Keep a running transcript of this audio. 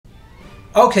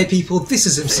Okay people, this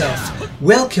is himself.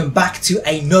 Welcome back to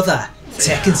another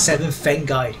Tekken 7 Feng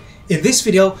guide. In this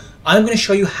video, I'm going to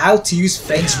show you how to use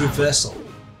Feng's reversal.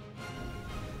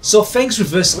 So Feng's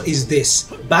reversal is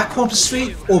this: back 1 plus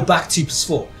 3 or back 2 plus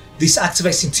 4. This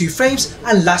activates in 2 frames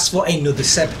and lasts for another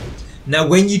 7. Now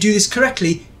when you do this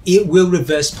correctly, it will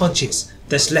reverse punches.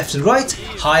 That's left and right,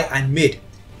 high and mid.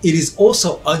 It is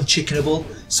also unchickenable,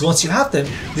 so once you have them,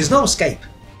 there's no escape.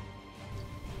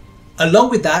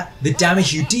 Along with that, the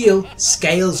damage you deal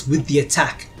scales with the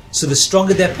attack, so the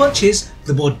stronger their punches,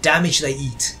 the more damage they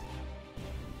eat.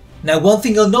 Now one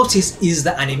thing you'll notice is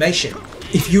the animation.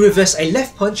 If you reverse a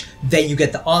left punch, then you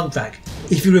get the arm drag.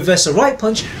 If you reverse a right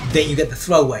punch, then you get the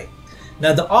throwaway.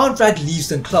 Now the arm drag leaves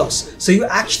them close, so you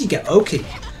actually get OK.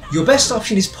 Your best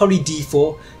option is probably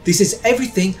D4. This is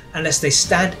everything unless they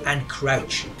stand and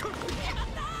crouch.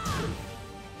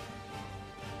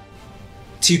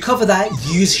 To cover that,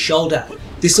 use shoulder.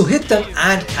 This will hit them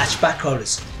and catch back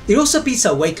rollers. It also beats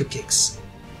out wake up kicks.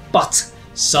 But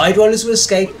side rollers will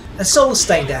escape and so will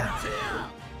stay down.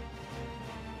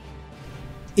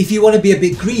 If you want to be a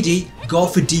bit greedy, go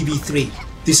for DB3.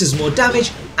 This is more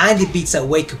damage and it beats out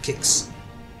wake up kicks.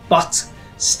 But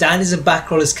standers and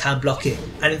back rollers can block it,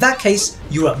 and in that case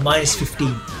you're at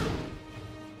 -15.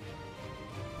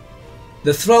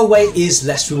 The throwaway is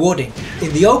less rewarding.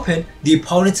 In the open, the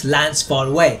opponent lands far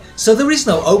away, so there is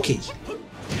no Oki.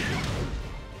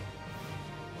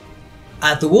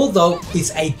 At the wall though, it's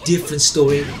a different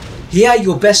story. Here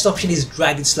your best option is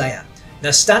Dragon Slayer. Now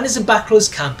standers and back rollers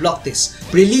can't block this,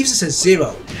 but it leaves us at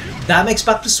 0. That makes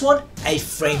back plus 1 a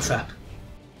frame trap.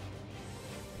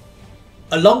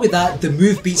 Along with that, the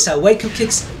move beats out wake up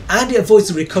kicks and it avoids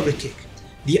the recovery kick.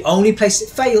 The only place it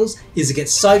fails is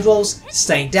against side rolls,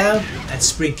 staying down and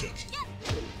spring kick.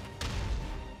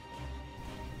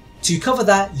 To cover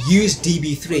that, use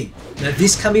DB3. Now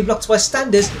this can be blocked by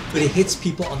standards, but it hits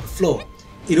people on the floor.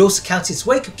 It also counts its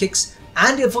wake up kicks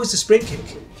and it avoids the spring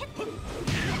kick.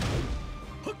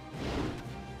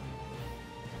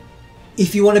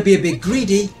 If you want to be a bit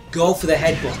greedy, go for the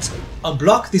headbutt. On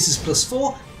block this is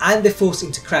 +4 and they're forced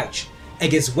into crouch.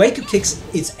 Against wake up kicks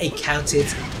it's a counted,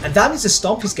 and that means a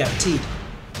stomp is guaranteed.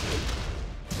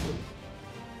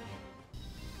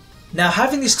 Now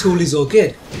having this tool is all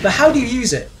good, but how do you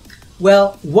use it?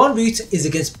 Well, one route is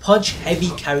against punch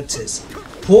heavy characters.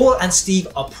 Paul and Steve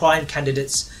are prime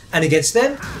candidates, and against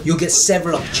them you'll get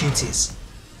several opportunities.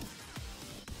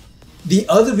 The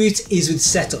other route is with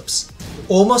setups.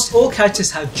 Almost all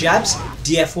characters have jabs,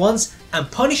 DF1s and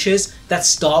punishers that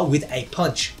start with a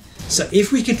punch. So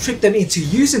if we can trick them into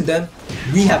using them,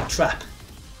 we have a trap.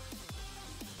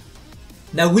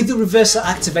 Now with the reversal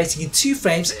activating in 2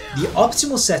 frames, the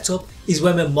optimal setup is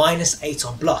when we're -8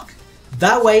 on block.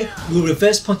 That way we'll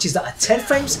reverse punches that are 10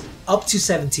 frames up to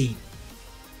 17.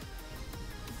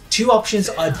 2 options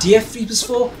are DF3 plus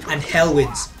 4 and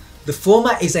Hellwinds. The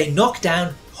former is a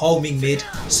knockdown homing mid,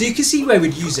 so you can see where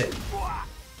we'd use it.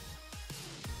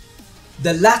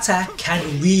 The latter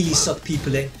can really suck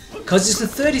people in. Because it's the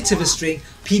 30th of a string,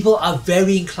 people are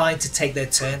very inclined to take their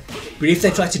turn, but if they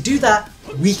try to do that,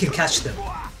 we can catch them.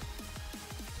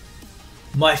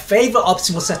 My favourite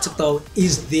optimal setup though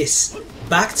is this: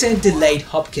 back turn delayed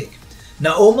hop kick.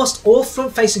 Now almost all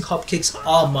front facing hop kicks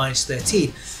are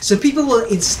 -13, so people will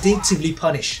instinctively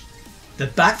punish. The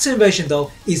back turn version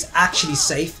though is actually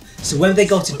safe, so when they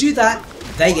go to do that,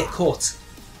 they get caught.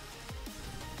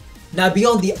 Now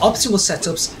beyond the optimal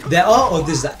setups, there are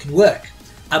others that can work.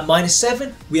 At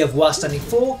 -7 we have while standing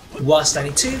 4, while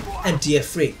standing 2 and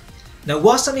DF3. Now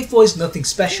while standing 4 is nothing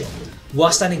special.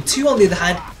 While standing 2 on the other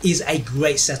hand is a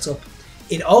great setup.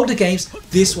 In older games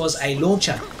this was a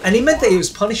launcher and it meant that it was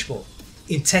punishable.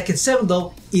 In Tekken 7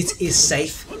 though, it is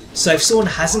safe, so if someone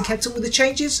hasn't kept up with the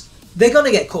changes, they're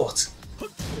gonna get caught.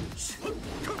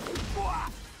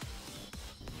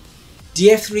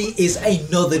 DF3 is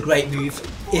another great move.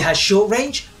 It has short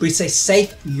range, but it's a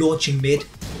safe launching mid.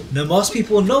 Now most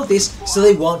people will know this, so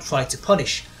they won't try to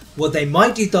punish. What they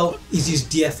might do though is use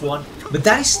DF1, but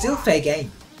that is still fair game.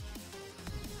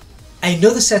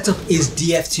 Another setup is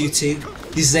DF22.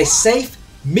 This is a safe,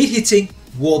 mid-hitting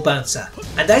wall bouncer,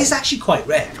 and that is actually quite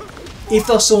rare. If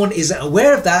though someone isn't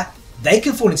aware of that, they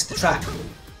can fall into the trap.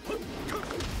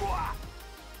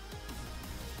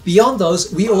 Beyond those,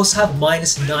 we also have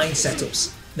 -9 setups.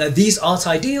 Now these aren't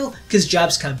ideal because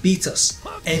jabs can beat us.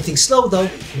 Anything slow though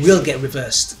will get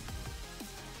reversed.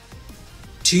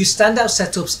 2 standout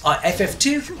setups are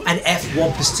FF2 and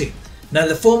F1 plus 2. Now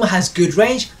the former has good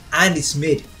range and it's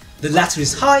mid. The latter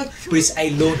is high, but it's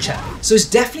a launcher, so it's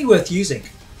definitely worth using.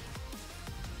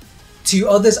 Two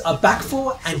others are back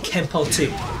 4 and Kenpo 2.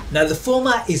 Now the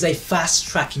former is a fast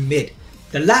tracking mid.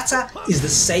 The latter is the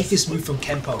safest move from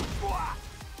Kenpo.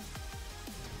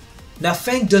 Now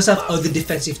Feng does have other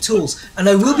defensive tools and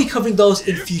I will be covering those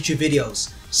in future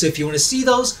videos. So if you want to see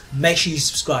those, make sure you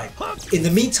subscribe. In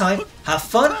the meantime, have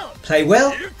fun, play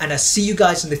well, and I'll see you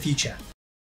guys in the future.